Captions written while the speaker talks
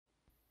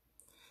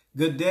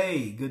Good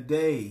day, good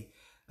day.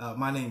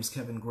 My name is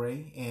Kevin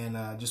Gray, and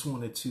I just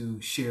wanted to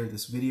share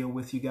this video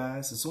with you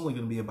guys. It's only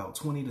going to be about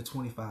 20 to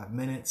 25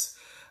 minutes.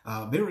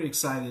 Very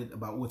excited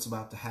about what's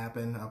about to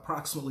happen.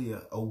 Approximately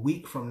a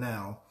week from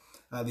now,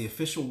 the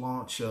official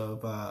launch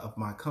of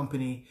my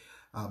company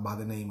by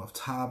the name of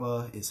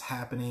Tava is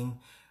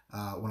happening.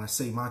 When I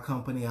say my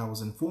company, I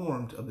was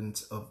informed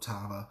of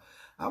Tava.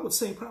 I would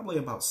say probably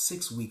about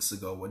 6 weeks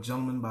ago. A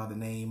gentleman by the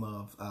name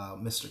of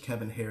Mr.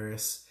 Kevin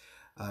Harris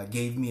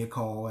gave me a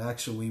call.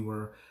 Actually, we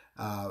were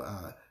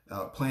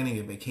planning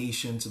a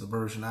vacation to the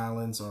Virgin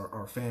Islands,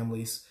 our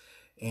families,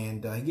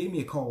 and he gave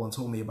me a call and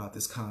told me about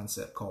this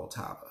concept called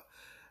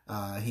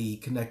Tava. He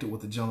connected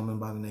with a gentleman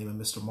by the name of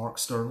Mr. Mark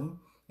Sterling,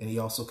 and he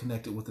also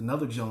connected with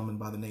another gentleman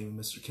by the name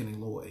of Mr. Kenny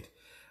Lloyd.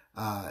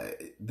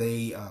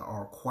 They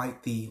are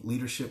quite the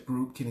leadership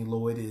group. Kenny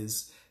Lloyd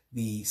is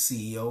the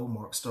CEO.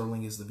 Mark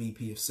Sterling is the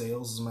VP of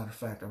Sales. As a matter of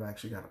fact, I've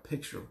actually got a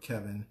picture of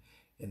Kevin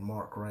and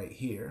Mark right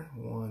here.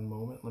 One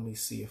moment. Let me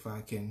see if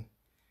I can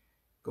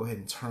go ahead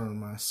and turn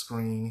my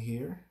screen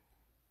here.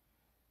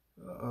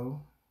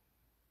 Uh-oh.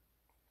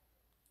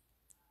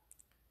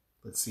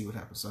 Let's see what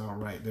happens. All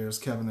right, there's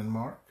Kevin and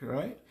Mark,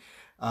 right?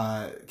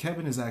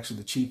 Kevin is actually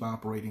the Chief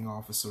Operating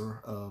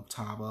Officer of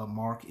Tava.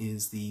 Mark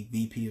is the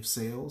VP of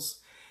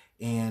Sales.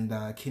 And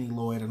Kenny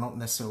Lloyd, I don't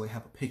necessarily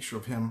have a picture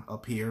of him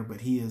up here,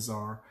 but he is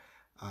our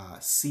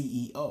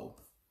CEO.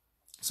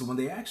 So when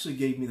they actually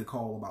gave me the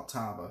call about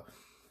Tava,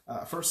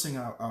 first thing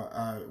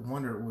I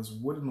wondered was,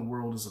 what in the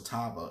world is a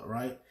Tava,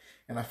 right?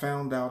 And I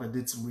found out, I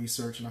did some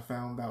research, and I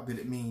found out that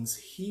it means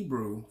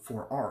Hebrew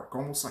for ark,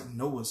 almost like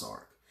Noah's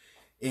Ark.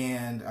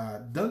 And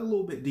dug a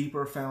little bit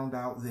deeper, found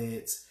out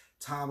that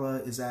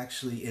Tava is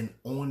actually an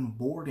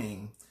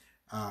onboarding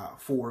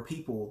for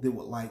people that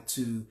would like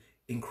to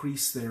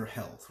increase their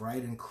health,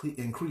 right?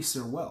 Increase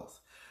their wealth.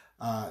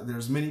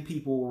 There's many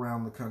people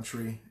around the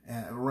country,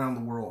 around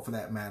the world for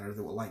that matter,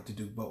 that would like to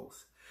do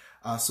both.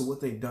 So what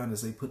they've done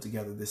is they put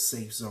together this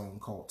safe zone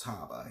called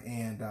Tava.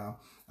 And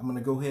I'm going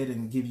to go ahead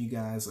and give you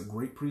guys a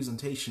great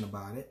presentation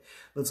about it.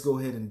 Let's go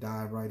ahead and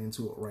dive right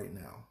into it right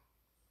now.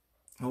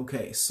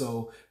 Okay,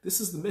 so this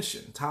is the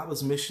mission.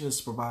 Tava's mission is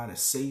to provide a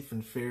safe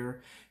and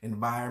fair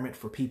environment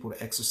for people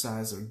to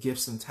exercise their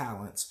gifts and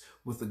talents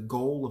with the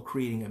goal of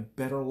creating a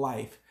better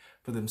life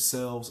for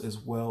themselves as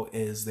well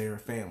as their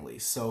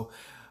families. So,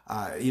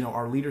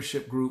 our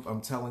leadership group,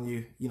 I'm telling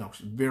you,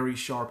 very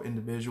sharp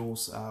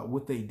individuals.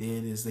 What they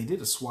did is they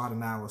did a SWOT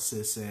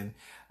analysis, and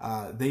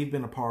they've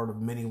been a part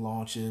of many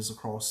launches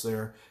across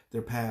their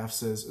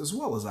paths, as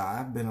well as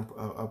I've been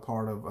a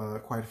part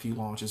of quite a few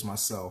launches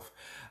myself.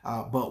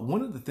 But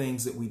one of the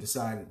things that we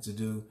decided to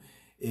do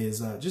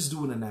is just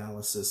do an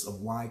analysis of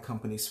why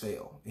companies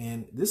fail.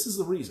 And this is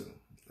the reason.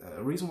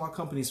 The reason why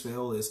companies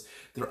fail is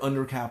they're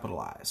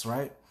undercapitalized,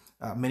 right?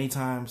 Many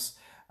times,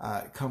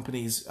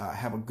 companies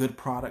have a good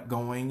product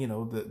going.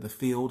 The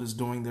field is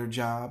doing their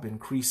job,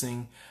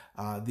 increasing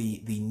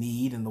the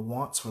need and the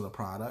wants for the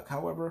product.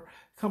 However,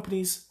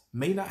 companies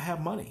may not have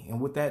money.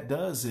 And what that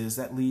does is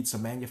that leads to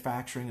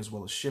manufacturing as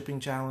well as shipping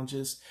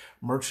challenges,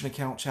 merchant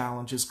account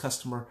challenges,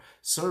 customer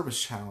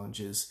service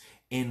challenges,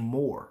 and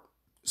more.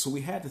 So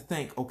we had to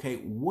think, okay,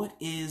 what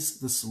is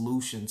the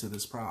solution to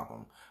this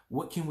problem?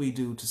 What can we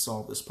do to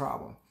solve this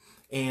problem?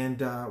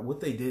 And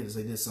what they did is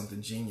they did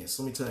something genius.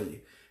 Let me tell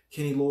you,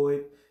 Kenny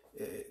Lloyd,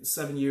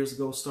 7 years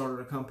ago,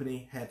 started a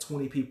company, had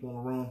 20 people in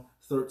the room,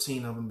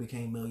 13 of them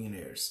became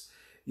millionaires.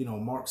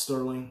 Mark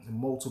Sterling,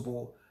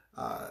 multiple,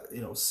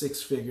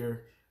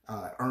 six-figure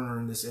earner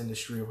in this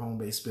industry of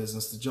home-based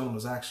business. The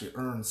gentleman's actually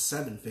earned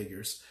 7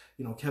 figures.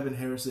 Kevin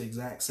Harris, the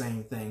exact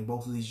same thing.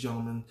 Both of these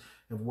gentlemen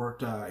have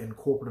worked in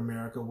corporate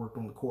America, worked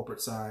on the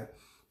corporate side.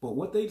 But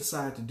what they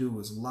decided to do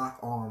is lock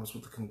arms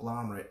with a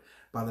conglomerate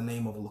by the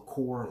name of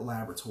LaCour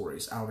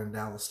Laboratories out in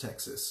Dallas,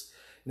 Texas.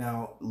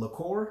 Now,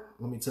 LaCour,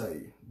 let me tell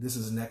you, this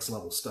is next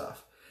level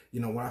stuff.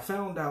 When I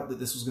found out that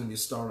this was going to be a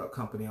startup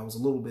company, I was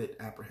a little bit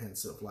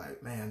apprehensive.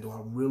 Like, man, do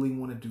I really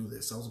want to do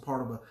this? I was a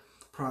part of a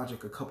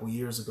project a couple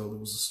years ago that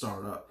was a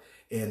startup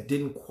and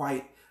didn't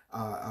quite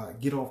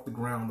get off the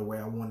ground the way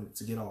I wanted it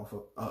to get off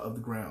of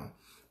the ground.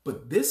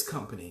 But this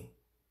company,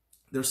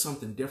 there's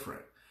something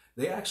different.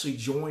 They actually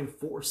joined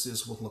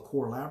forces with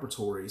LaCour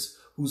Laboratories,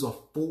 who's a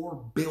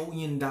 $4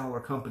 billion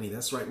company.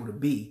 That's right, with a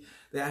B.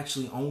 They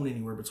actually own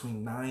anywhere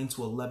between 9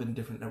 to 11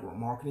 different network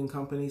marketing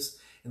companies,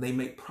 and they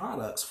make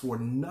products for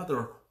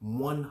another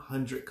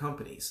 100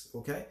 companies,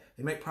 okay?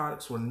 They make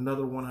products for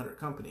another 100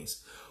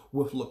 companies.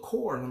 With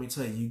LaCour, let me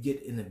tell you, you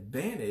get an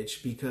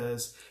advantage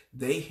because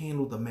they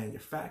handle the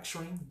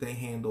manufacturing, they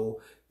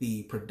handle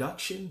the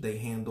production, they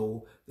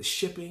handle the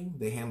shipping,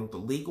 they handle the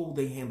legal,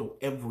 they handle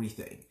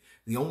everything.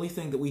 The only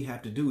thing that we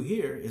have to do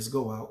here is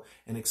go out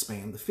and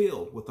expand the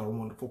field with our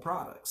wonderful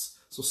products.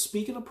 So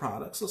speaking of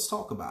products, let's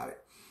talk about it.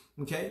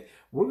 Okay,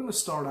 we're going to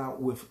start out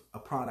with a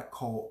product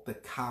called the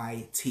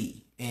Kai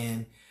Tea.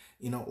 And,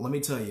 let me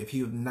tell you, if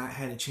you have not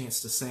had a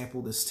chance to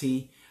sample this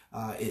tea,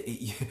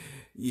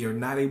 you're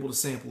not able to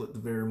sample it the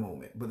very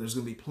moment. But there's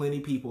going to be plenty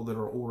of people that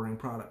are ordering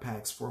product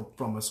packs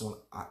from us on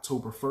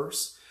October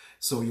 1st.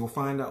 So you'll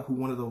find out who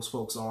one of those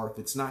folks are if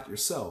it's not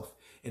yourself,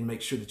 and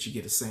make sure that you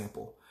get a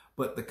sample.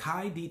 But the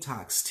Kai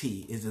Detox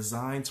tea is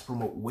designed to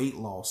promote weight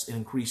loss and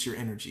increase your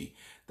energy.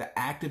 The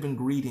active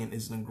ingredient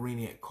is an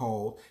ingredient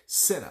called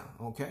senna,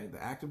 okay?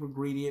 The active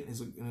ingredient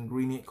is an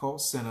ingredient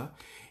called senna.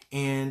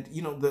 And,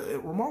 you know, the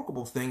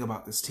remarkable thing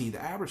about this tea,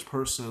 the average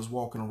person is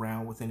walking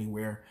around with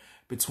anywhere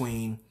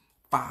between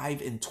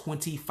 5 and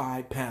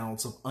 25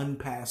 pounds of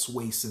unpassed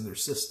waste in their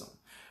system,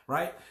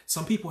 right?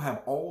 Some people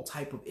have all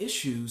type of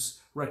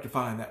issues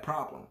rectifying that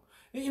problem.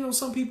 And, you know,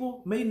 some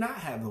people may not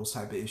have those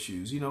type of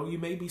issues. You know, you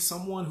may be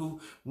someone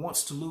who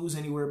wants to lose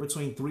anywhere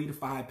between 3 to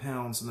 5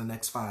 pounds in the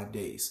next 5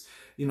 days.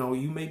 You know,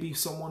 you may be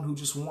someone who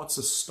just wants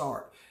to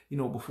start, you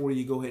know, before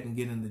you go ahead and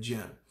get in the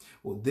gym.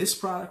 Well, this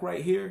product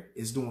right here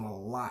is doing a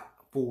lot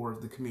for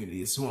the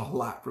community. It's doing a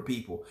lot for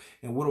people.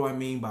 And what do I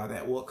mean by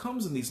that? Well, it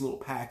comes in these little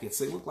packets.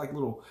 They look like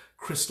little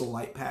crystal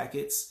light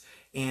packets.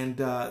 And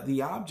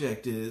the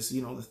object is,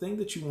 you know, the thing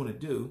that you want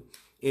to do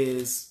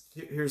is,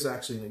 here's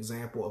actually an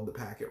example of the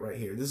packet right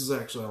here. This is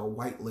actually our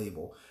white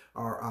label.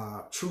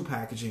 Our true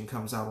packaging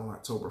comes out on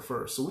October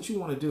 1st. So what you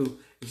want to do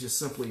is just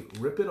simply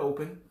rip it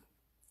open,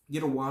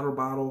 get a water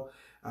bottle,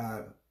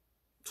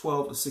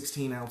 12 to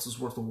 16 ounces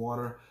worth of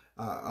water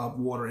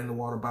in the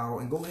water bottle,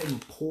 and go ahead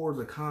and pour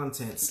the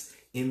contents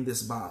in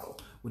this bottle.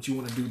 What you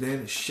want to do then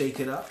is shake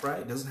it up, right?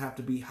 It doesn't have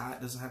to be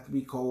hot, doesn't have to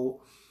be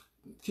cold.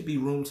 It could be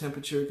room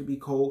temperature, it could be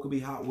cold, could be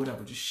hot,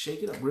 whatever. Just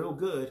shake it up real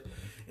good.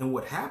 And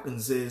what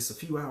happens is a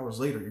few hours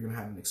later, you're going to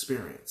have an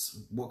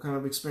experience. What kind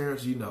of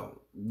experience? You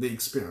know, the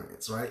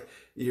experience, right?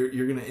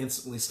 You're going to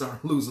instantly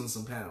start losing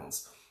some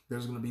pounds.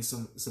 There's going to be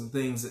some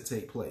things that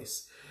take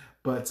place.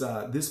 But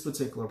this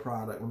particular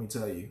product, let me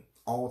tell you,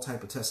 all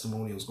type of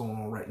testimonials going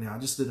on right now. I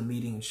just did a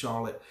meeting in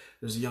Charlotte.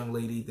 There's a young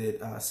lady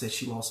that said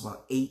she lost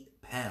about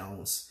 8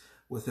 pounds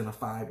within a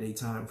 5-day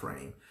time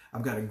frame.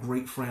 I've got a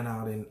great friend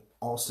out in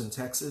Austin,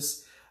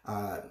 Texas.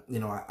 You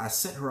know, I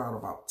sent her out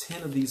about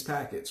 10 of these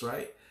packets,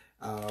 right?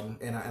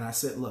 And I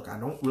said, look, I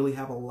don't really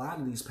have a lot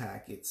of these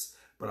packets,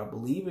 but I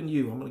believe in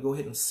you. I'm going to go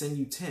ahead and send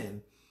you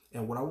 10.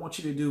 And what I want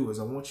you to do is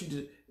I want you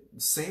to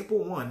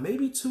sample 1,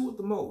 maybe 2 at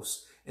the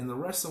most. And the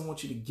rest I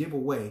want you to give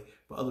away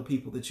for other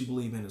people that you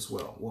believe in as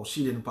well. Well,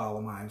 she didn't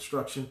follow my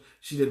instruction.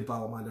 She didn't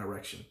follow my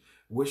direction.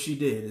 What she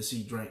did is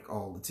she drank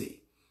all the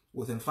tea.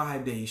 Within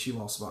 5 days, she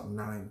lost about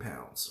 9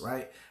 pounds,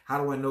 right?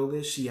 How do I know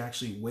this? She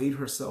actually weighed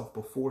herself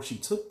before she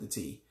took the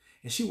tea,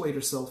 and she weighed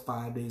herself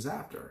 5 days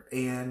after.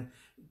 And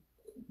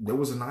there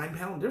was a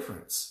 9-pound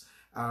difference.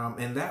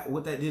 And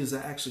what that did is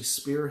that actually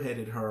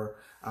spearheaded her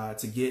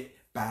to get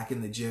back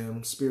in the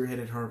gym,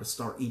 spearheaded her to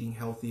start eating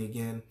healthy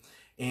again.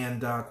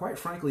 And quite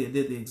frankly, it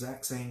did the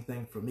exact same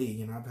thing for me.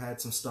 You know, I've had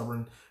some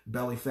stubborn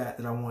belly fat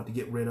that I wanted to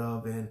get rid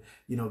of. And,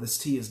 you know, this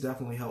tea has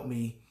definitely helped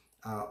me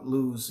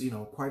lose, you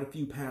know, quite a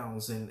few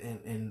pounds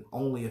in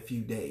only a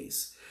few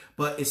days.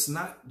 But it's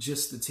not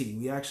just the tea.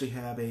 We actually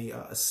have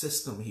a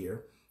system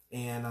here.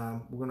 And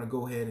we're going to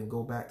go ahead and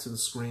go back to the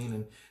screen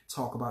and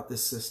talk about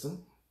this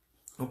system.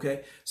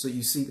 Okay, so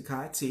you see the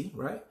Kai tea,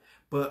 right?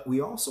 But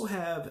we also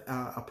have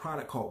a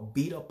product called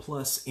Beta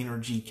Plus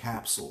Energy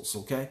Capsules,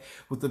 okay?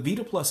 With the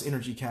Beta Plus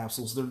Energy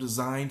Capsules, they're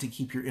designed to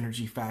keep your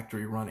energy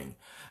factory running.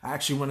 I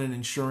actually run an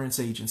insurance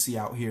agency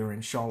out here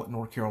in Charlotte,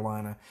 North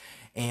Carolina,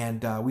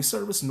 and we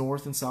service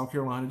North and South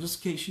Carolina,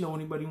 just in case you know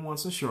anybody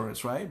wants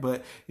insurance, right?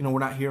 But, you know, we're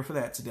not here for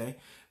that today.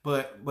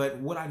 But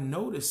what I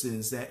notice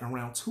is that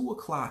around 2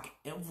 o'clock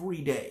every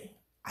day,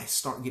 I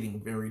start getting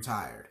very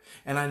tired.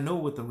 And I know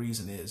what the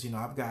reason is. You know,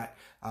 I've got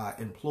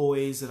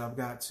employees that I've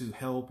got to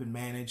help and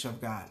manage.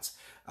 I've got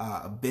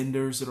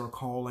vendors that are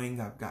calling.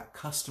 I've got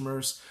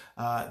customers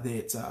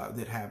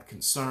that have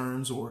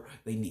concerns or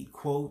they need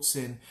quotes.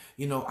 And,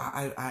 you know,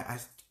 I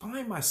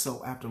find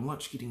myself after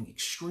lunch getting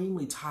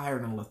extremely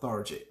tired and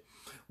lethargic.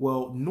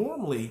 Well,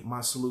 normally my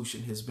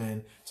solution has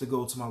been to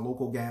go to my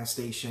local gas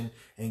station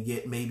and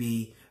get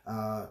maybe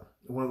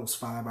one of those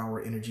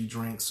 5-hour energy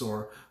drinks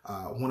or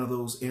one of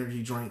those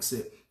energy drinks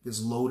that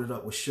is loaded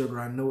up with sugar.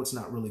 I know it's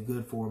not really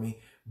good for me,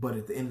 but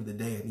at the end of the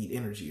day, I need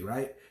energy,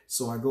 right?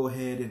 So I go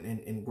ahead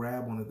and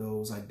grab one of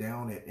those. I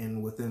down it,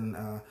 and within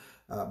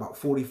about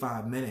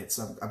 45 minutes,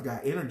 I've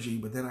got energy,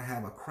 but then I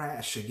have a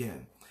crash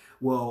again.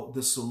 Well,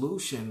 the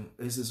solution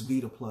is this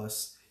Vita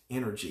Plus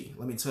Energy.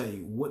 Let me tell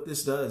you, what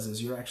this does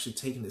is you're actually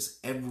taking this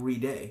every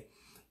day,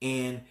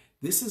 and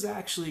this is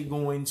actually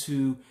going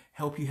to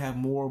help you have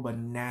more of a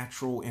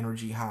natural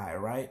energy high,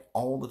 right?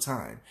 All the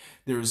time.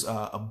 There's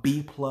a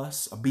B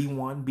plus, a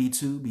B1,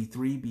 B2,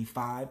 B3,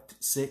 B5,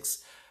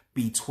 6,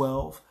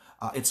 B12.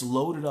 It's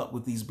loaded up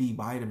with these B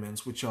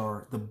vitamins, which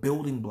are the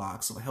building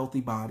blocks of a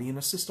healthy body and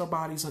assist our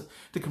bodies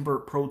to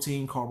convert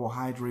protein,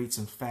 carbohydrates,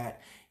 and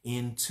fat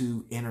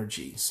into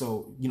energy.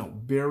 So, you know,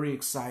 very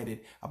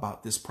excited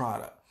about this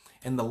product.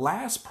 And the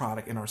last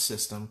product in our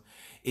system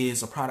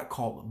is a product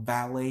called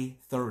Valet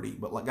 30.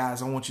 But like,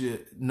 guys, I want you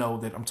to know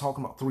that I'm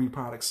talking about 3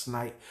 products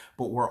tonight,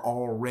 but we're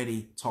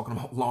already talking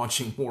about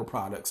launching more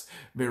products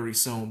very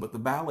soon. But the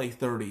Valet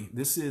 30,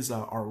 this is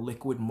our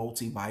liquid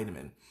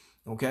multivitamin.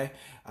 Okay,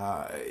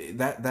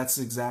 that's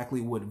exactly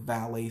what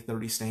Valet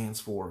 30 stands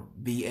for.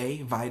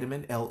 VA,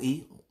 vitamin,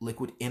 LE,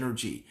 liquid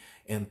energy,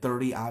 and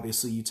 30,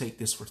 obviously you take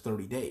this for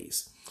 30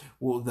 days.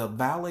 Well, the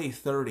Valet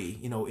 30,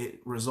 it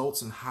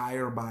results in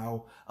higher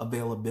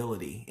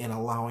bioavailability and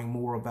allowing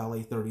more of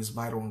Valet 30's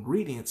vital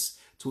ingredients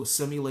to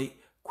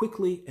assimilate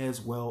quickly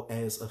as well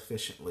as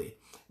efficiently.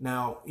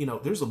 Now,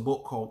 there's a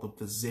book called The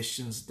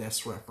Physician's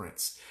Desk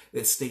Reference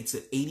that states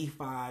that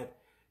 85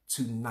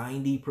 to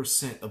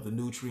 90% of the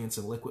nutrients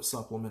and liquid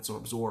supplements are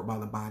absorbed by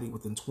the body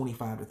within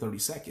 25 to 30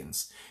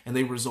 seconds, and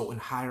they result in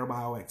higher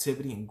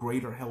bioactivity and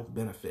greater health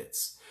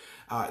benefits.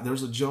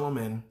 There's a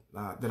gentleman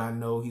that I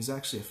know, he's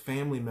actually a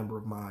family member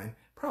of mine,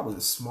 probably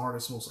the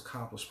smartest, most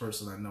accomplished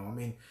person I know. I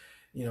mean,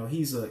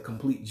 he's a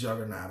complete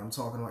juggernaut. I'm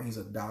talking about he's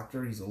a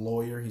doctor, he's a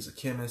lawyer, he's a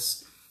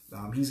chemist.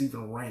 He's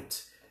even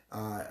ranked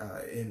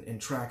in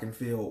track and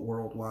field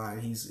worldwide.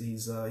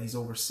 He's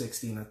over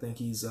 60, and I think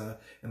he's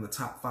in the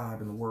top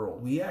 5 in the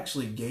world. He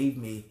actually gave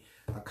me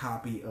a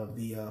copy of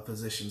the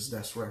Physician's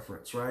Desk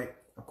Reference, right?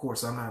 Of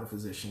course, I'm not a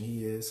physician.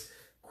 He is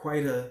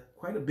quite a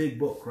big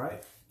book,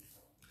 right?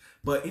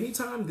 But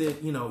anytime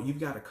that you've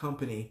got a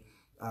company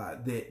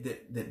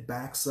that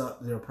backs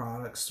up their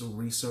products through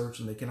research,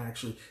 and they can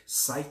actually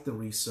cite the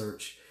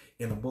research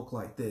in a book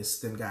like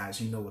this, then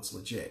guys, it's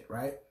legit,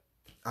 right?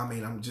 I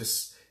mean, I'm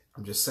just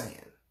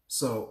saying.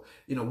 So,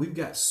 we've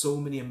got so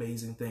many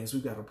amazing things.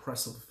 We've got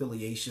impressive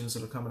affiliations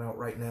that are coming out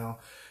right now.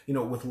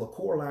 With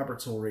LaCour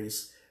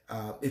Laboratories,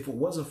 if it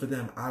wasn't for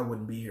them, I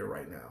wouldn't be here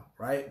right now,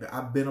 right?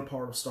 I've been a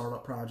part of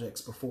startup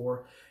projects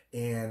before,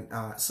 and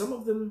some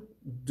of them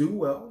do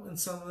well and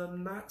some of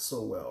them not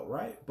so well,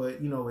 right?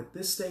 But, at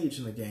this stage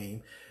in the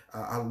game,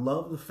 I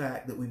love the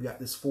fact that we've got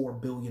this $4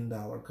 billion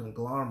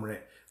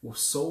conglomerate with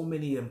so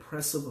many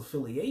impressive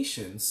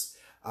affiliations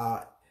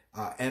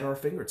at our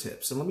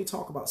fingertips. And let me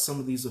talk about some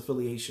of these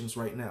affiliations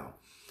right now.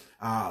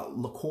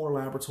 LaCour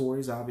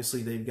Laboratories,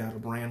 obviously they've got a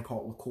brand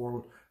called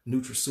LaCour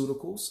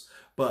Nutraceuticals,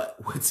 but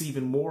what's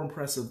even more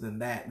impressive than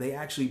that, they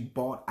actually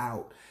bought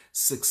out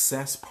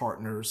Success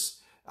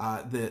Partners,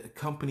 the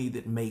company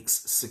that makes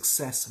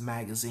Success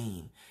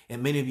Magazine.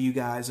 And many of you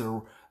guys that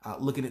are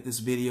looking at this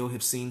video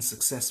have seen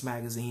Success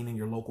Magazine in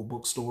your local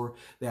bookstore.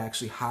 They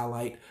actually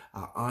highlight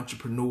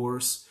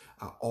entrepreneurs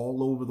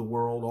all over the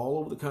world, all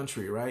over the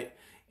country, right?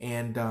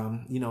 And,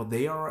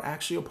 they are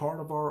actually a part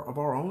of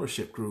our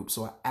ownership group.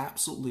 So I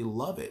absolutely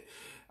love it.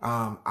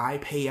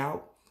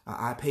 iPayout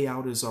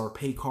is our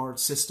pay card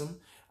system.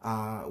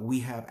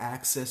 We have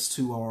access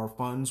to our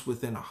funds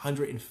within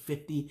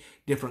 150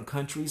 different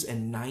countries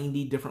and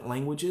 90 different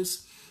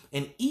languages.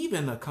 And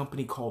even a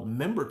company called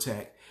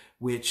MemberTech,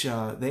 which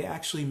they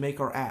actually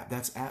make our app.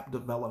 That's app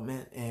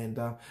development. And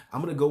I'm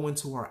going to go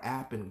into our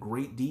app in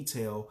great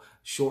detail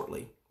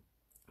shortly.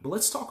 But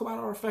let's talk about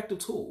our effective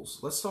tools.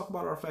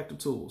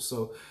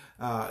 So,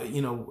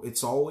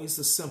 it's always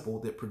the simple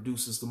that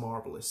produces the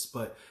marvelous.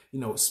 But,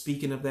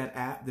 speaking of that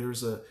app,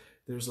 there's a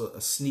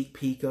sneak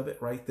peek of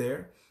it right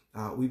there.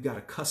 We've got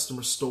a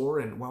customer store.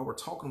 And while we're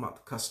talking about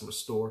the customer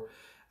store,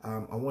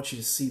 I want you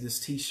to see this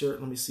t-shirt.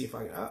 Let me see if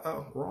I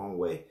can, wrong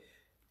way.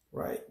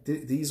 Right.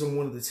 These are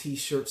one of the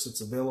t-shirts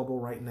that's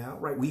available right now.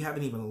 Right. We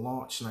haven't even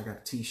launched and I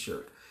got a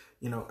t-shirt.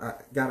 I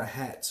got a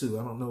hat too.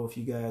 I don't know if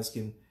you guys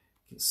can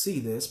see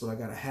this, but I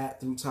got a hat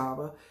through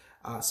Tava.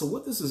 So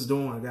what this is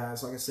doing,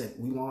 guys, like I said,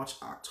 we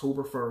launched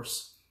October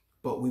 1st,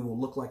 but we will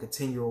look like a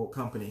 10-year-old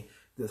company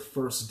the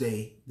first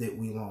day that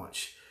we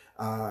launch.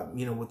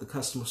 With the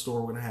customer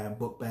store, we're going to have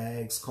book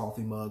bags,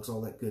 coffee mugs,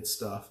 all that good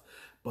stuff.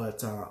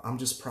 But I'm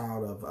just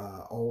proud of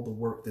all the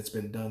work that's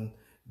been done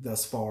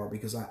thus far,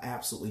 because I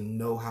absolutely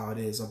know how it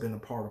is. I've been a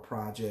part of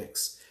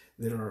projects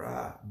that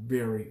are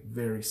very,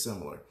 very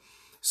similar.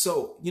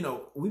 So,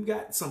 we've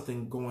got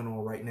something going on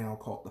right now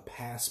called the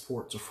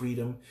Passport to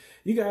Freedom.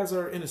 You guys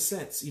are, in a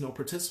sense,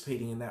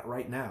 participating in that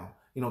right now.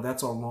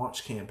 That's our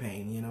launch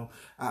campaign.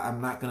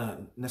 I'm not going to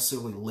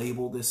necessarily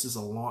label this as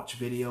a launch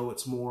video.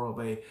 It's more of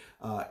a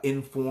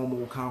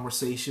informal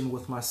conversation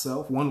with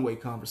myself, one-way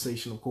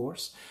conversation, of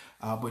course.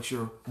 But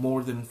you're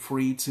more than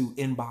free to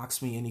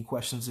inbox me any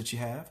questions that you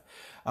have.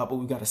 But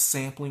we've got a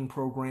sampling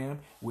program,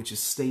 which is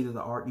state of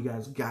the art. You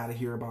guys got to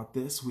hear about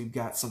this. We've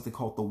got something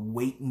called the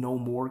Wait No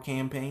More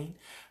campaign.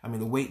 I mean,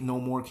 the Wait No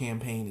More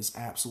campaign is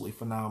absolutely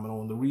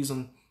phenomenal. And the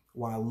reason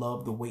why I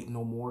love the Wait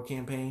No More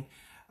campaign,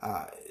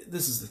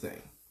 this is the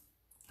thing.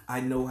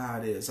 I know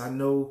how it is. I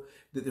know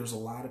that there's a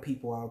lot of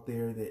people out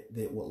there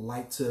that would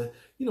like to,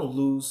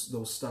 lose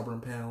those stubborn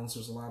pounds.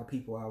 There's a lot of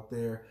people out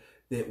there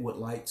that would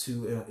like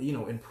to,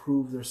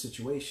 improve their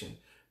situation.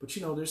 But,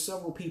 there's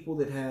several people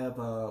that have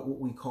what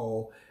we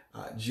call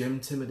gym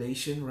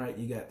intimidation, right?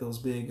 You got those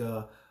big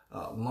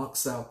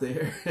lunks out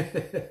there.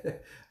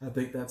 I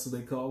think that's what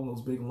they call them,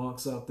 those big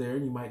lunks out there.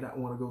 And you might not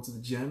want to go to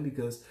the gym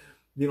because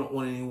you don't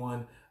want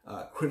anyone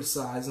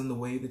criticizing the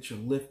way that you're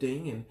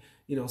lifting. And,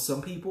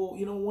 some people,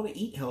 want to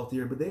eat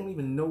healthier, but they don't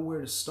even know where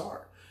to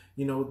start.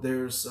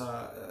 There's,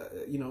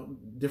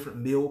 different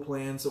meal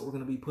plans that we're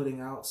going to be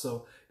putting out.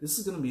 So this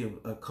is going to be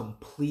a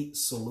complete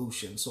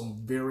solution. So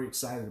I'm very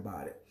excited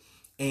about it.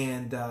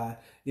 And,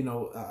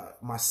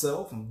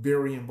 myself, I'm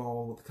very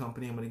involved with the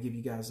company. I'm going to give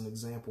you guys an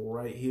example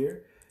right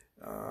here.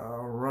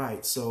 All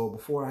right. So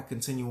before I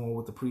continue on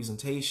with the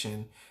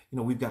presentation,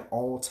 we've got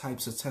all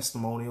types of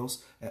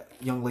testimonials. That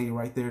young lady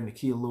right there,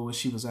 Nakia Lewis,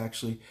 she was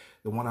actually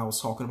the one I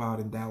was talking about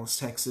in Dallas,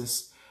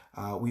 Texas.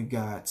 We've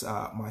got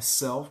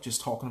myself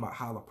just talking about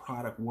how the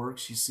product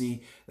works. You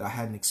see that I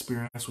had an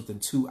experience within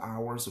 2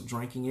 hours of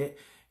drinking it,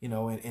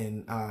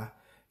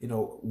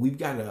 we've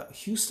got a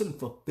Houston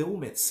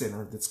fulfillment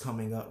center that's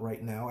coming up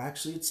right now.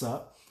 Actually, it's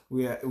up.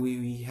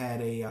 We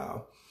had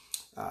a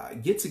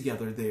get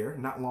together there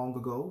not long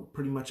ago.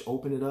 Pretty much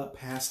opened it up,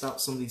 passed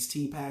out some of these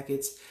tea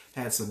packets,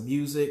 had some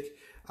music,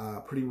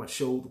 pretty much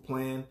showed the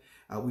plan.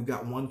 We've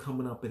got one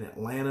coming up in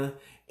Atlanta,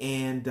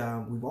 and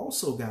we've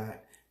also got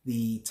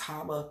the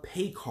Tava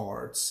pay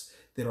cards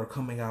that are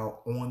coming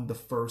out on the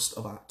 1st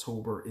of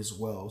October as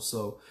well.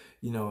 So,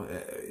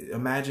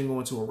 imagine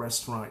going to a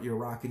restaurant, you're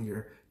rocking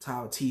your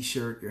Tava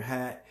t-shirt, your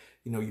hat,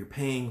 you're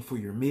paying for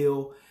your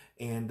meal,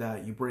 and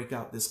you break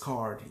out this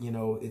card.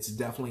 It's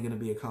definitely going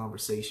to be a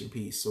conversation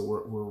piece. So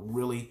we're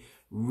really,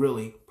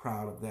 really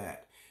proud of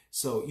that.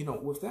 So,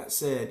 with that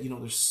said,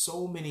 there's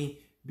so many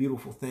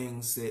beautiful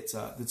things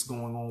that's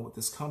going on with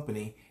this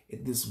company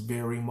at this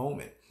very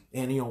moment.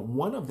 And,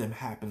 one of them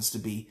happens to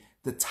be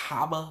the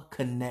Tava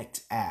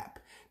Connect app.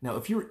 Now,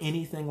 if you're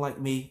anything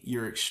like me,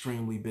 you're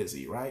extremely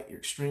busy, right? You're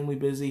extremely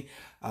busy.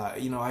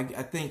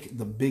 I think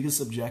the biggest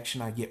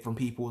objection I get from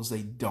people is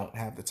they don't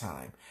have the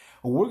time.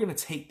 Well, we're going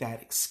to take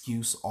that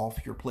excuse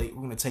off your plate.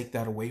 We're going to take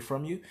that away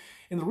from you.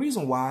 And the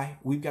reason why,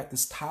 we've got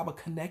this Tava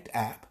Connect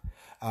app,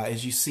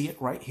 as you see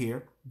it right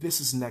here, this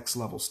is next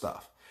level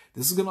stuff.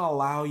 This is going to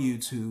allow you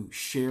to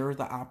share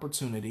the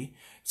opportunity.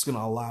 It's going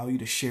to allow you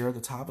to share the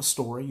Tava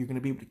story. You're going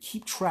to be able to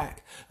keep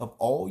track of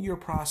all your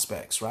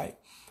prospects, right?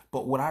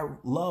 But what I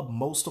love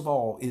most of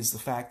all is the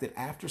fact that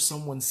after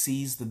someone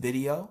sees the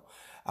video,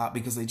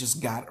 because they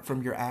just got it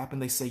from your app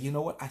and they say, you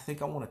know what, I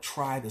think I want to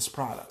try this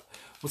product.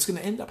 What's going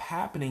to end up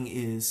happening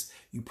is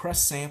you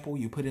press sample,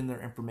 you put in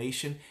their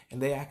information,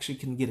 and they actually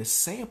can get a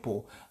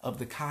sample of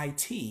the Kai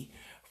tea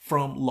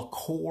from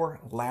LaCour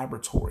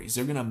Laboratories.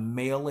 They're going to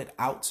mail it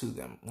out to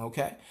them,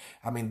 okay?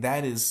 I mean,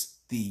 that is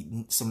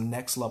some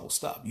next level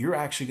stuff. You're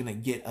actually going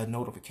to get a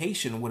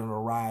notification when it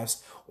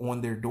arrives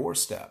on their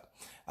doorstep.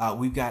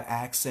 We've got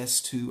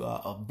access to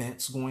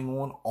events going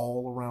on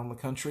all around the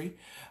country,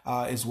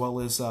 as well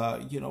as,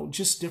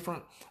 just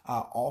different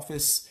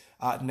office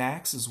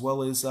knacks, as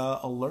well as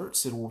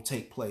alerts that will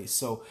take place.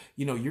 So,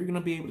 you're going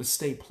to be able to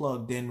stay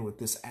plugged in with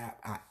this app.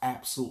 I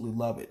absolutely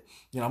love it.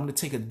 I'm going to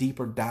take a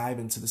deeper dive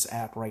into this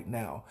app right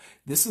now.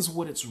 This is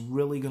what it's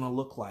really going to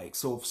look like.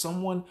 So if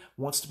someone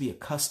wants to be a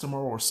customer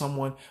or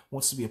someone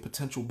wants to be a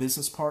potential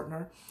business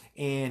partner,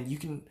 and you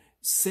can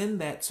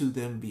send that to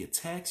them via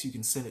text, you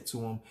can send it to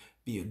them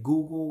via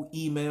Google,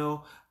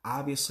 email.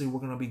 Obviously, we're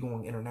going to be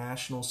going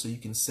international, so you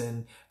can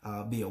send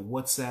via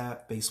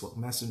WhatsApp, Facebook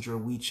Messenger,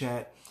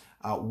 WeChat,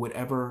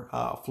 whatever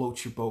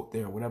floats your boat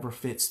there, whatever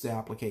fits the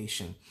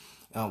application.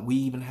 We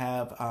even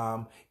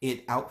have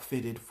it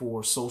outfitted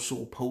for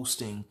social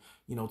posting,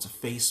 to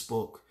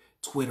Facebook,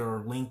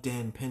 Twitter,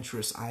 LinkedIn,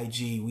 Pinterest,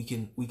 IG.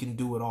 We can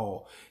do it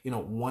all.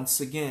 Once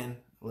again,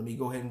 let me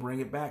go ahead and bring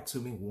it back to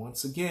me.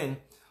 Once again,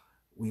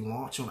 we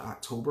launch on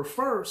October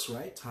 1st,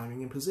 right?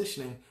 Timing and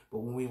positioning. But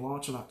when we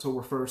launch on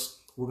October 1st,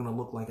 we're going to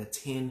look like a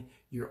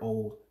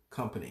 10-year-old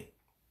company.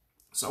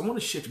 So I want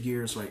to shift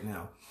gears right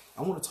now.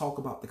 I want to talk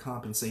about the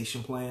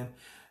compensation plan.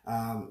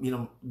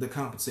 The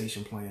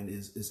compensation plan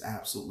is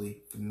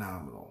absolutely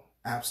phenomenal.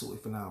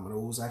 Absolutely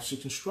phenomenal. It was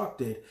actually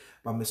constructed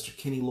by Mr.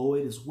 Kenny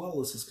Lloyd as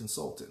well as his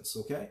consultants,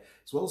 okay?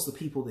 As well as the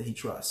people that he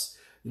trusts.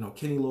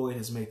 Kenny Lloyd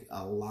has made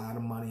a lot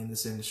of money in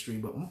this industry,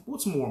 but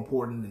what's more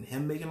important than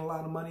him making a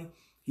lot of money?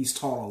 He's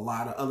taught a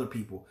lot of other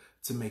people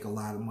to make a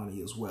lot of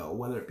money as well,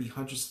 whether it be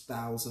hundreds of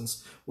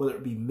thousands, whether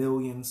it be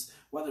millions,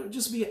 whether it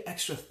just be an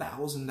extra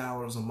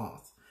 $1,000 a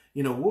month.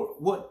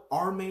 What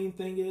our main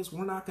thing is,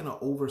 we're not going to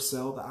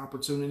oversell the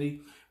opportunity.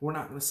 We're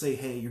not going to say,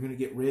 hey, you're going to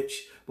get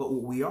rich. But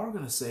what we are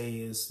going to say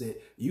is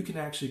that you can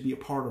actually be a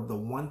part of the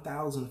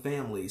 1,000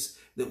 families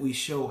that we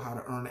show how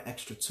to earn an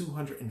extra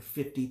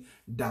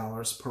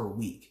 $250 per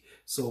week.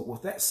 So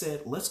with that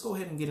said, let's go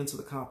ahead and get into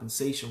the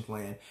compensation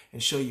plan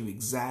and show you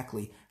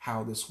exactly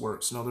how this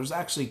works. Now, there's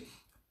actually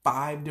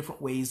 5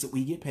 different ways that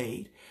we get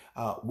paid.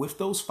 With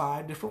those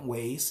 5 different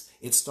ways,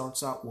 it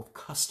starts out with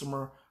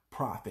customer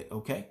profit,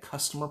 okay?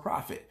 Customer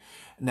profit.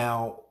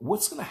 Now,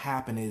 what's going to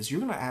happen is you're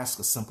going to ask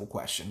a simple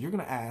question. You're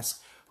going to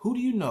ask, who do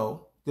you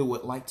know that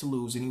would like to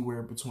lose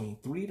anywhere between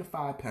 3 to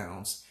 5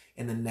 pounds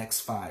in the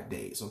next 5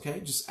 days, okay?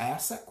 Just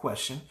ask that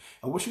question.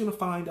 And what you're going to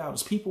find out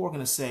is people are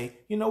going to say,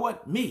 you know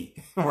what, me,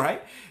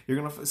 right? You're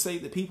going to say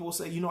that people will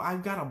say,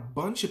 I've got a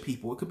bunch of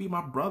people. It could be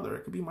my brother.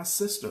 It could be my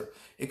sister.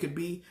 It could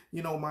be,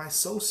 my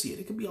associate.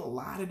 It could be a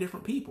lot of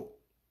different people.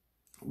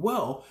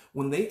 Well,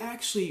 when they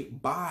actually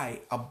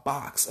buy a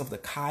box of the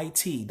Kai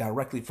tea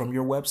directly from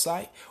your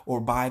website or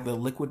buy the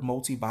liquid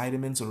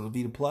multivitamins or the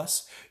Vita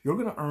Plus, you're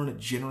going to earn a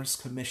generous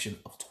commission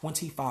of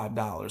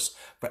 $25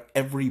 for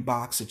every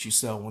box that you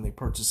sell when they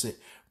purchase it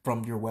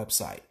from your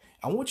website.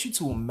 I want you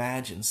to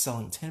imagine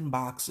selling 10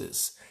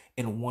 boxes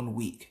in 1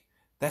 week.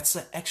 That's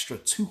an extra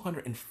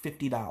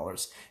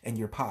 $250 in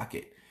your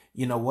pocket.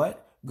 You know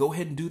what? Go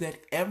ahead and do that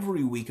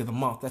every week of the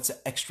month. That's an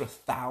extra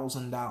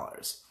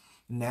 $1,000.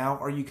 Now,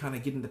 are you kind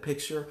of getting the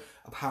picture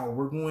of how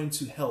we're going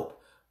to help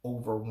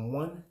over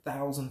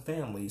 1,000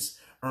 families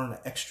earn an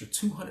extra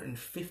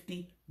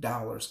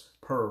 $250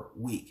 per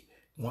week?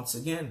 Once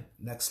again,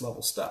 next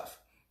level stuff.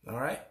 All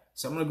right.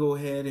 So I'm going to go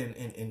ahead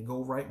and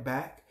go right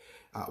back.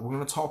 We're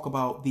going to talk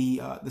about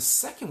the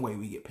second way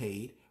we get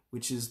paid,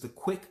 which is the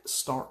quick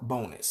start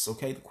bonus.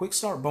 Okay, the quick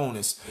start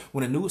bonus.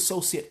 When a new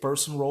associate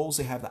first enrolls,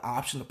 they have the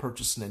option to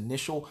purchase an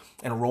initial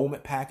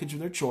enrollment package of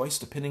their choice.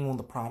 Depending on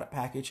the product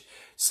package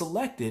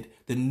selected,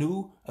 the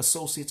new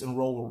associates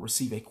enroller will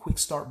receive a quick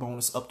start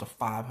bonus up to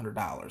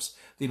 $500.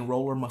 The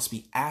enroller must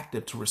be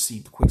active to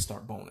receive the quick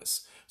start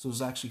bonus. So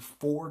there's actually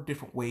 4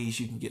 different ways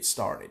you can get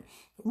started.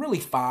 Really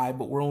 5,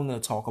 but we're only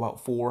going to talk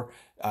about 4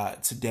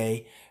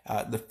 today.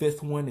 The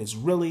 5th one is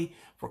really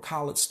for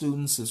college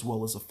students as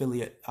well as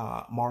affiliate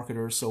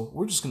marketers. So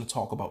we're just going to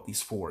talk about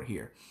these 4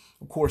 here.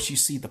 Of course, you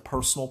see the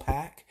personal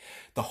pack.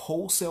 The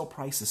wholesale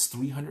price is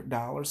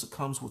 $300. It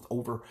comes with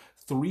over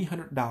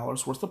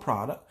 $300 worth of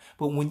product.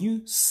 But when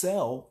you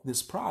sell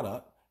this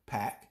product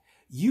pack,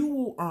 you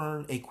will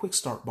earn a quick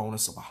start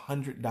bonus of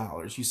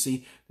 $100. You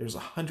see, there's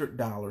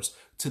 $100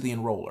 to the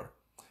enroller.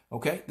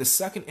 Okay, the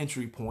second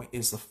entry point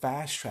is the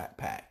fast track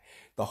pack.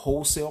 The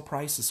wholesale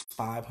price is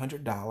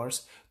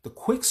 $500. The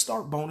quick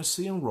start bonus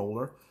to the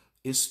enroller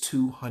is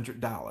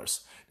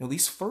 $200. Now,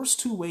 these first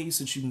 2 ways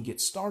that you can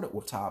get started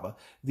with Tava,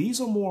 these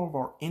are more of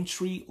our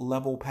entry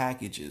level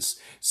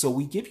packages. So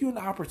we give you an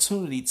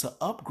opportunity to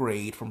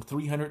upgrade from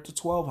 $300 to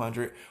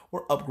 $1,200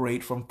 or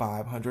upgrade from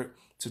 $500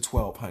 to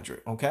 $1,200.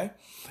 Okay.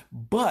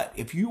 But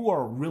if you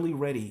are really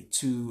ready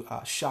to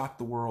shock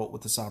the world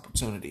with this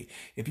opportunity,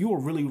 if you are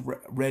really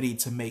ready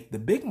to make the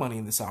big money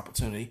in this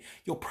opportunity,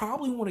 you'll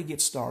probably want to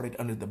get started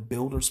under the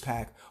Builders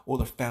Pack or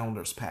the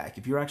Founders Pack.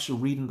 If you're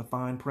actually reading the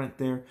fine print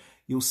there,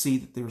 you'll see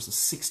that there's a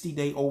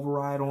 60-day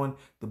override on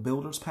the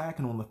Builders Pack,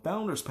 and on the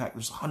Founders Pack,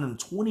 there's a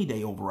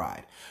 120-day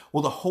override.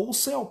 Well, the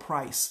wholesale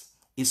price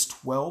is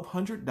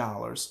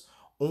 $1,200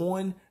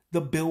 on the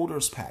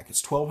Builders Pack.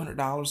 It's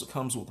 $1,200. It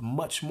comes with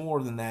much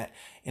more than that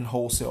in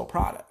wholesale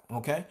product.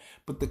 Okay,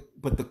 but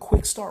the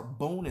quick start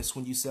bonus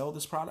when you sell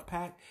this product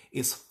pack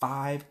is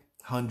 $500.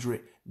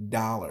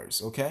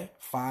 Okay,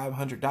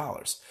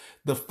 $500.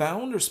 The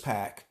Founders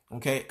Pack,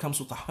 okay, it comes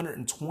with a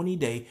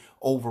 120-day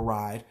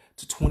override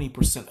to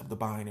 20% of the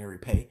binary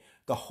pay.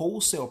 The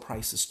wholesale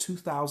price is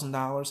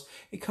 $2,000.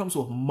 It comes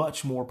with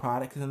much more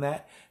product than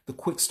that. The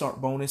quick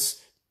start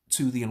bonus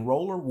to the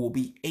enroller will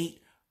be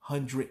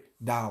 $800.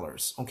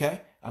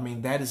 Okay, I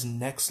mean, that is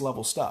next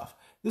level stuff.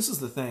 This is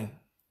the thing.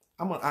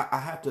 I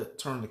have to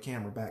turn the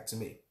camera back to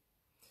me.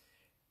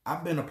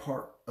 I've been a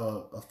part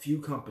of a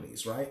few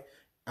companies, right?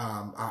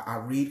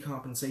 I read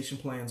compensation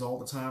plans all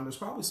the time. There's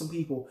probably some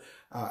people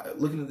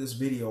looking at this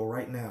video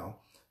right now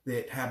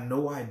that have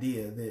no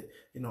idea that,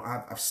 you know,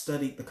 I've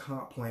studied the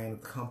comp plan of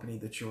the company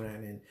that you're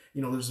in. And,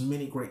 you know, there's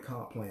many great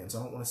comp plans.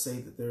 I don't want to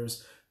say that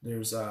there's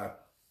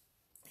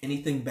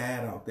anything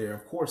bad out there.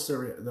 Of course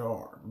there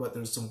are, but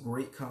there's some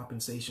great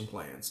compensation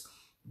plans.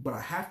 But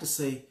I have to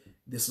say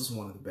this is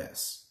one of the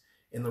best.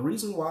 And the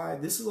reason why,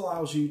 this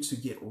allows you to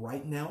get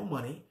right now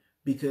money,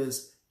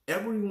 because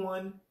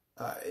everyone,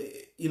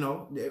 you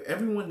know,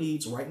 everyone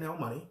needs right now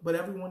money, but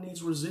everyone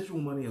needs residual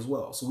money as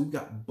well. So we've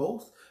got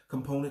both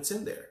components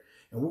in there.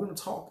 And we're going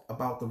to talk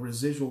about the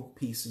residual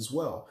piece as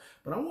well.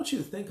 But I want you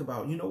to think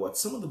about, you know what,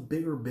 some of the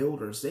bigger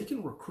builders, they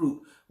can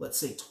recruit, let's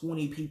say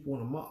 20 people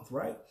in a month,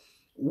 right?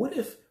 What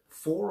if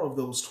 4 of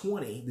those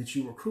 20 that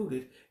you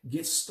recruited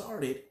get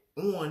started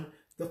on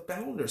the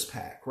Founders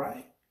Pack,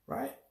 right?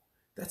 Right?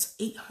 That's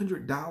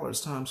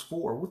 $800 times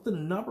 4. With the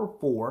number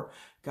 4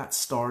 got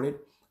started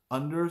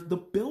under the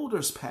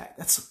Builders Pack.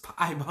 That's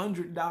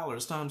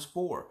 $500 times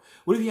 4.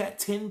 What if you had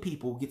 10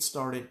 people get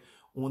started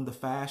on the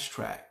Fast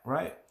Track,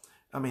 right?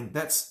 I mean,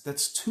 that's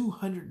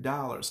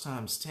 $200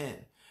 times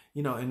 10.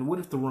 You know, and what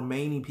if the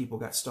remaining people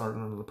got started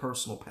under the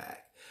Personal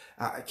Pack?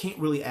 I can't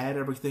really add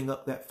everything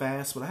up that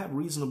fast, but I have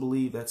reason to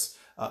believe that's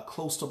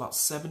close to about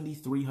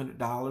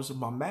 $7,300. If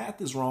my math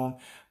is wrong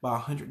by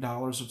 $100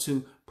 or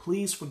 $2,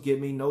 please forgive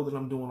me. Know that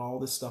I'm doing all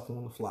this stuff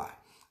on the fly.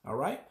 All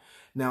right.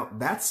 Now,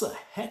 that's a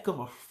heck of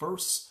a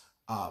first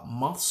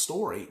month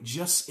story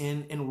just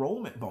in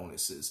enrollment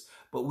bonuses.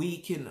 But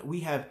we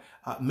have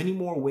many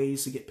more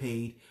ways to get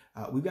paid.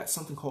 We've got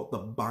something called the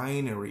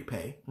binary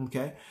pay.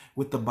 Okay,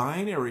 with the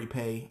binary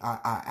pay,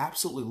 I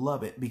absolutely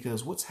love it,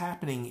 because what's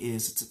happening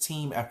is it's a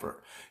team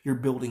effort. You're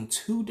building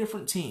 2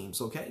 different teams.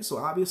 Okay, so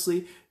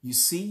obviously you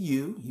see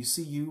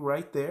you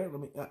right there.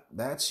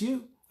 That's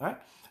you. All right,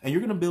 and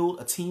you're going to build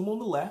a team on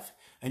the left,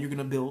 and you're going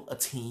to build a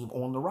team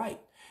on the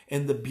right.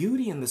 And the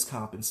beauty in this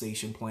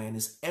compensation plan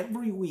is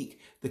every week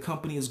the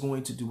company is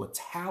going to do a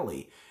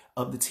tally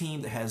of the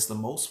team that has the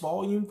most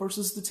volume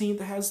versus the team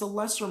that has the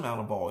lesser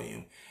amount of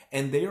volume.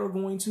 And they are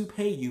going to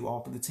pay you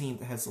off of the team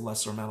that has the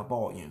lesser amount of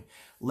volume.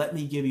 Let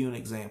me give you an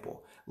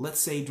example. Let's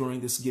say during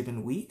this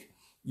given week,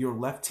 your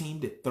left team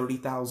did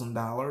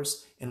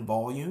 $30,000 in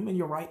volume and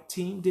your right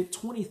team did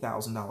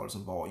 $20,000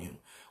 in volume.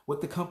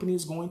 What the company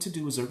is going to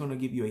do is they're going to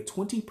give you a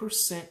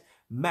 20%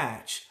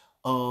 match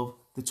of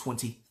the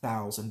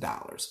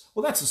 $20,000.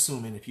 Well, that's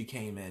assuming if you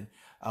came in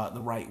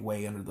the right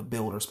way under the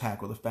builder's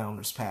pack or the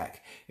founder's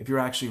pack. If you're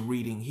actually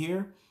reading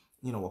here,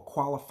 you know, a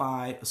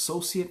qualified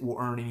associate will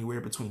earn anywhere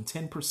between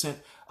 10%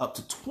 up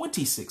to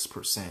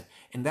 26%.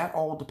 And that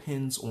all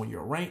depends on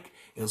your rank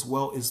as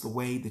well as the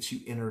way that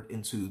you entered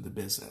into the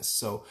business.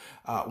 So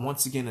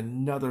once again,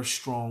 another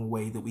strong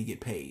way that we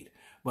get paid.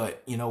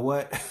 But you know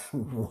what?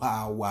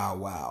 Wow, wow,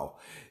 wow.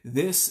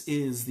 This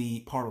is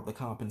the part of the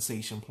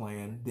compensation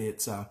plan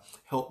that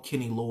helped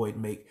Kenny Lloyd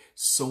make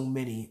so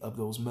many of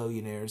those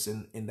millionaires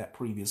in that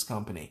previous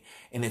company.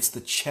 And it's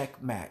the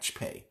check match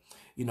pay.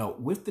 You know,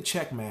 with the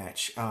check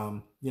match,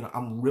 you know,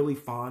 I'm really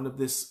fond of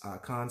this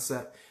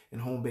concept in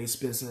home-based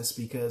business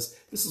because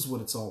this is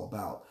what it's all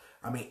about.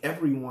 I mean,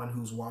 everyone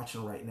who's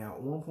watching right now,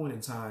 at one point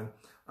in time,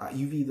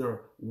 you've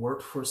either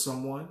worked for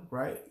someone,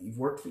 right? You've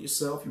worked for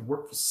yourself. You've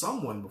worked for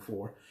someone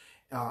before,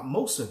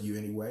 most of you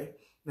anyway.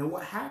 Now,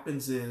 what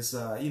happens is,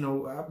 you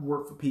know, I've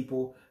worked for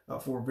people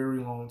for a very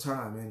long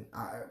time, and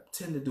I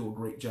tend to do a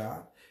great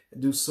job. I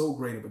do so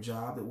great of a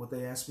job that what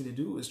they ask me to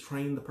do is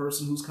train the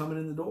person who's coming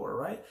in the door,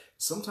 right?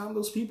 Sometimes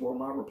those people are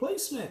my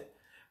replacement,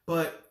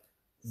 but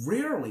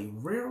rarely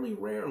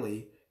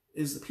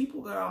is the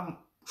people that I'm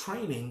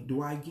training,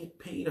 do I get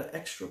paid an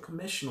extra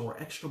commission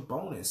or extra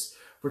bonus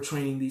for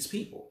training these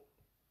people.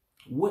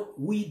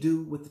 What we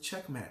do with the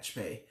check match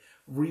pay,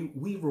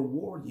 we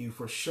reward you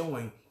for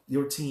showing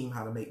your team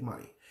how to make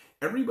money.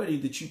 Everybody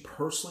that you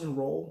personally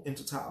enroll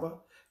into Tava,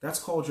 that's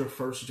called your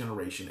first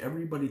generation.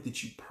 Everybody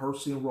that you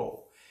personally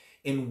enroll.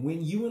 And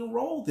when you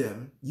enroll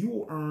them, you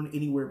will earn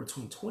anywhere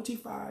between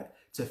 25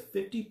 to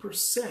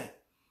 50%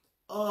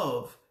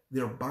 of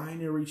their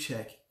binary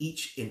check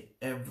each and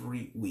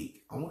every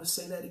week. I want to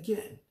say that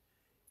again.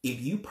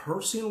 If you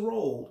personally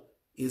enrolled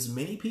as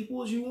many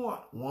people as you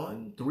want,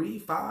 1, 3,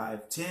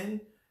 5,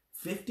 10,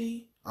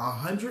 50,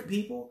 100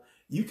 people,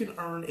 you can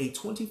earn a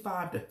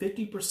 25 to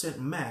 50%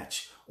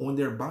 match on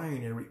their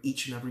binary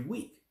each and every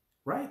week,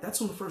 right?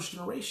 That's on the first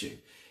generation.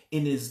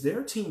 And as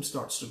their team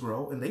starts to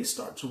grow and they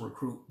start to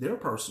recruit their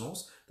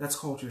personals, that's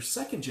called your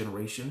second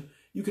generation,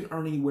 you can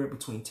earn anywhere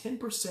between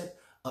 10%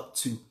 up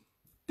to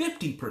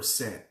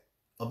 50%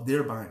 of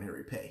their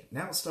binary pay.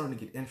 Now it's starting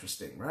to get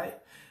interesting, right?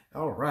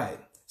 All right.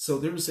 So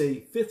there's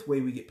a fifth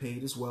way we get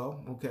paid as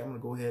well. Okay, I'm going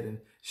to go ahead and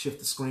shift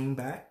the screen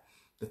back.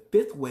 The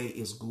fifth way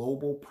is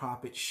global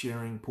profit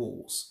sharing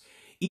pools.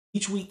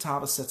 Each week,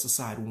 Tava sets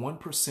aside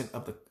 1%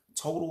 of the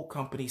total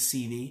company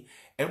CV.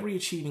 Every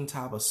achieving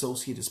Tava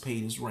associate is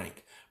paid his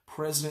rank.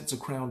 President to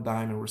Crown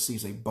Diamond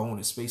receives a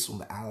bonus based on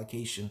the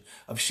allocation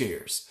of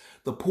shares.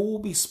 The pool will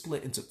be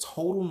split into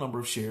total number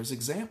of shares.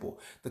 Example,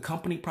 the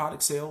company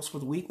product sales for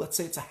the week, let's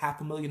say it's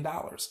 $500,000.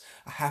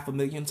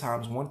 $500,000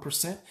 times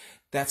 1%,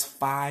 that's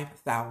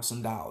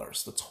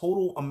 $5,000. The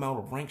total amount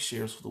of rank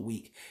shares for the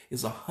week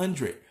is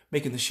 100,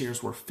 making the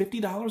shares worth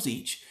 $50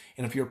 each.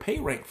 And if your pay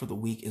rank for the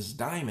week is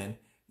Diamond,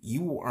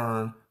 you will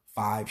earn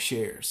 5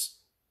 shares.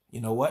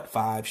 You know what?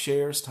 5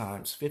 shares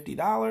times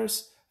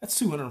 $50, that's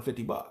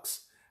 $250.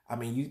 I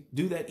mean, you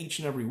do that each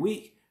and every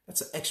week, that's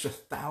an extra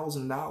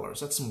 $1,000.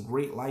 That's some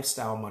great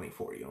lifestyle money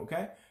for you,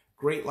 okay?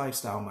 Great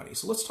lifestyle money.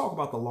 So let's talk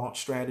about the launch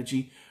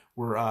strategy.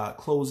 We're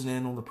closing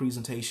in on the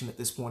presentation at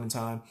this point in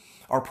time.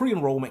 Our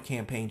pre-enrollment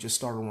campaign just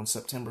started on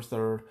September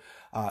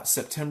 3rd.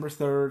 September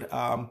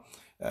 3rd,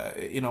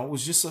 you know, it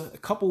was just a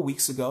couple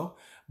weeks ago.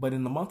 But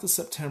in the month of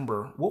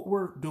September, what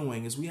we're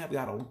doing is we have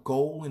got a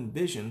goal and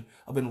vision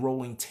of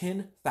enrolling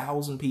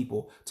 10,000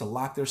 people to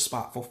lock their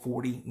spot for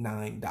 $49.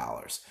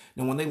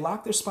 Now, when they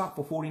lock their spot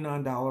for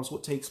 $49,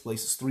 what takes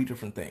place is 3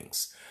 different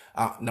things.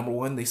 Number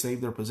one, they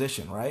save their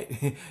position,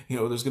 right? You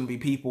know, there's going to be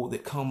people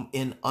that come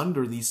in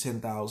under these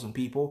 10,000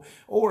 people.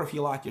 Or if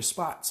you lock your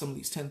spot, some of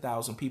these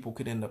 10,000 people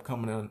could end up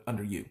coming in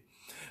under you.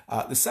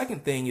 The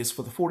second thing is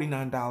for the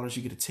 $49,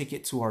 you get a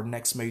ticket to our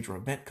next major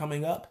event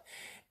coming up.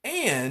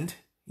 And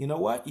you know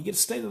what? You get a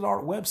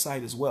state-of-the-art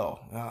website as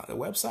well. The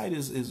website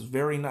is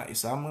very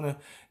nice. I'm going to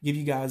give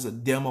you guys a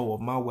demo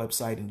of my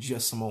website in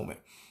just a moment.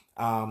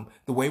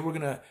 The way we're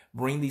going to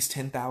bring these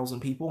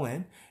 10,000 people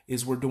in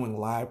is we're doing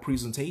live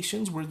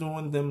presentations. We're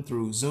doing them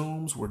through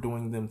Zooms. We're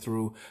doing them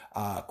through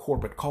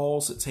corporate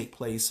calls that take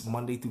place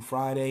Monday through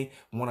Friday,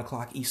 1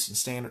 o'clock Eastern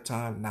Standard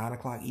Time, 9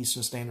 o'clock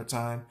Eastern Standard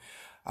Time.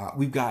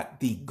 We've got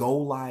the Go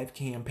Live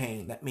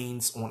campaign. That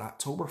means on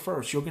October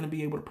 1st, you're going to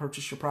be able to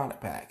purchase your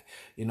product pack.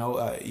 You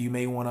know, you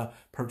may want to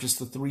purchase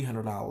the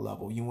 $300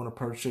 level. You want to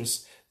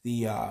purchase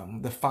the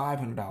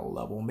 $500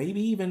 level,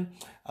 maybe even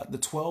the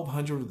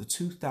 $1,200 or the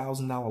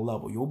 $2,000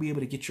 level. You'll be able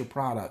to get your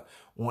product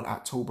on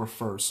October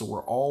 1st. So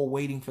we're all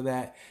waiting for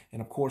that.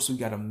 And of course, we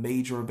got a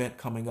major event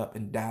coming up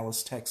in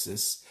Dallas,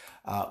 Texas,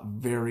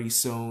 very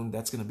soon.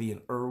 That's going to be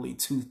in early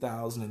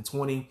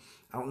 2020.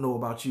 I don't know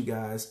about you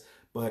guys,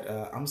 but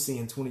I'm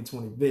seeing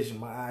 2020 vision.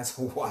 My eyes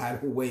are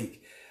wide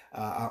awake.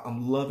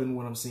 I'm loving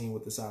what I'm seeing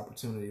with this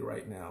opportunity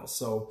right now.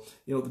 So,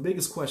 the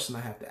biggest question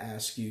I have to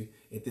ask you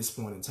at this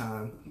point in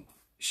time,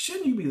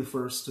 shouldn't you be the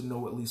first to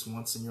know at least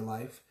once in your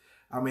life?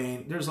 I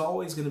mean, there's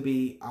always going to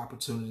be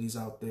opportunities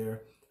out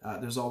there.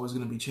 There's always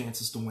going to be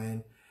chances to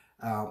win.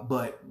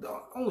 But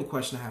the only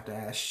question I have to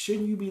ask,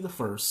 shouldn't you be the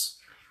first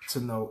to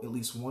know at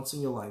least once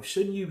in your life?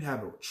 Shouldn't you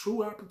have a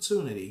true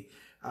opportunity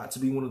to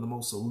be one of the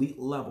most elite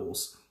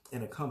levels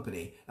in a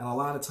company? And a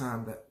lot of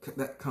time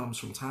that comes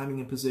from timing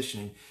and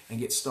positioning, and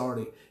get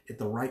started at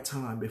the right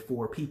time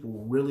before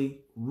people really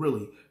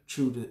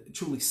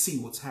truly see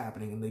what's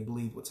happening and they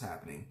believe what's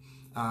happening.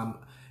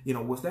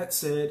 With that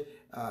said,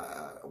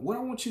 what I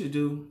want you to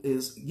do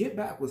is get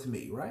back with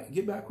me, right?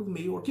 Get back with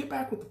me, or get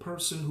back with the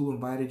person who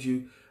invited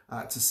you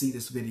to see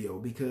this video,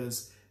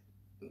 because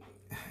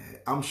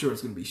I'm sure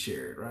it's going to be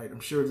shared, right? I'm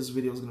sure this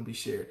video is going to be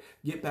shared.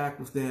 Get back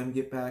with them.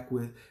 Get back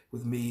with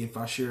me if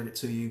I shared it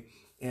to you.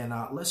 And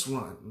let's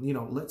run.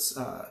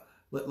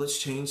 Let's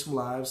change some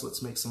lives.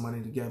 Let's make some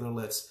money together.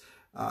 Let's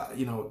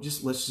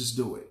just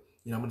do it.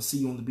 I'm going to see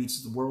you on the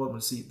beaches of the world. I'm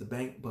going to see you at the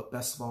bank. But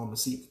best of all, I'm going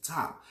to see you at the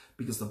top,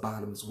 because the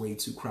bottom is way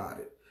too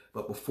crowded.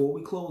 But before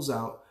we close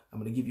out, I'm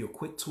going to give you a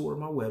quick tour of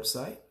my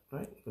website,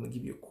 right? I'm going to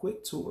give you a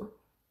quick tour.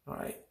 All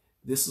right.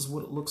 This is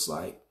what it looks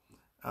like.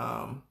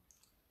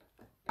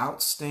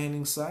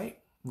 Outstanding site.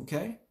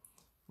 Okay.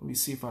 Let me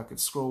see if I could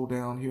scroll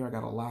down here. I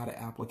got a lot of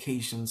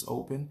applications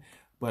open,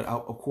 but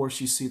of course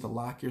you see the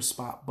lock your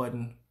spot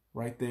button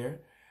right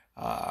there.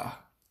 All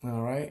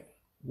right.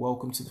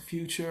 Welcome to the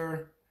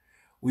future.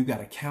 We've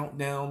got a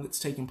countdown that's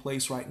taking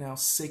place right now,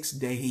 6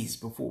 days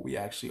before we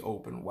actually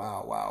open.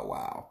 Wow, wow,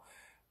 wow.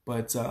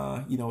 But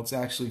it's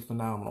actually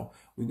phenomenal.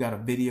 We've got a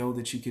video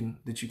that you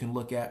can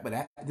look at,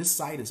 but this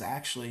site is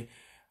actually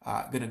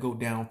going to go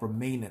down for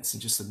maintenance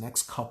in just the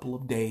next couple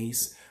of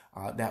days.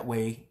 That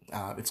way,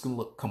 it's going to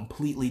look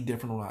completely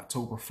different on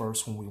October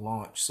 1st when we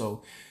launch.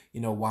 So,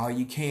 while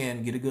you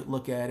can get a good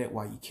look at it,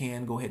 while you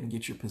can go ahead and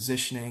get your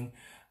positioning,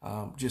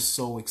 just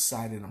so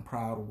excited and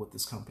proud of what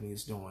this company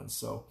is doing.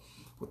 So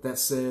with that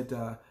said,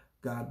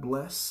 God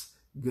bless,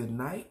 good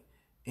night,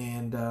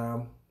 and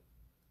hold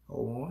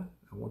on.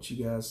 I want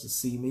you guys to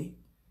see me,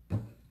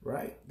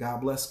 right? God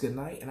bless, good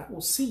night, and I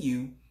will see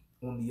you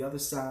on the other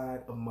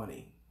side of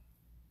money.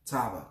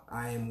 Tava,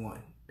 I am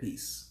one.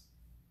 Peace.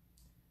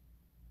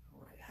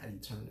 All right, how do you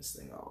turn this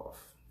thing off?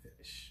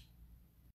 Finish.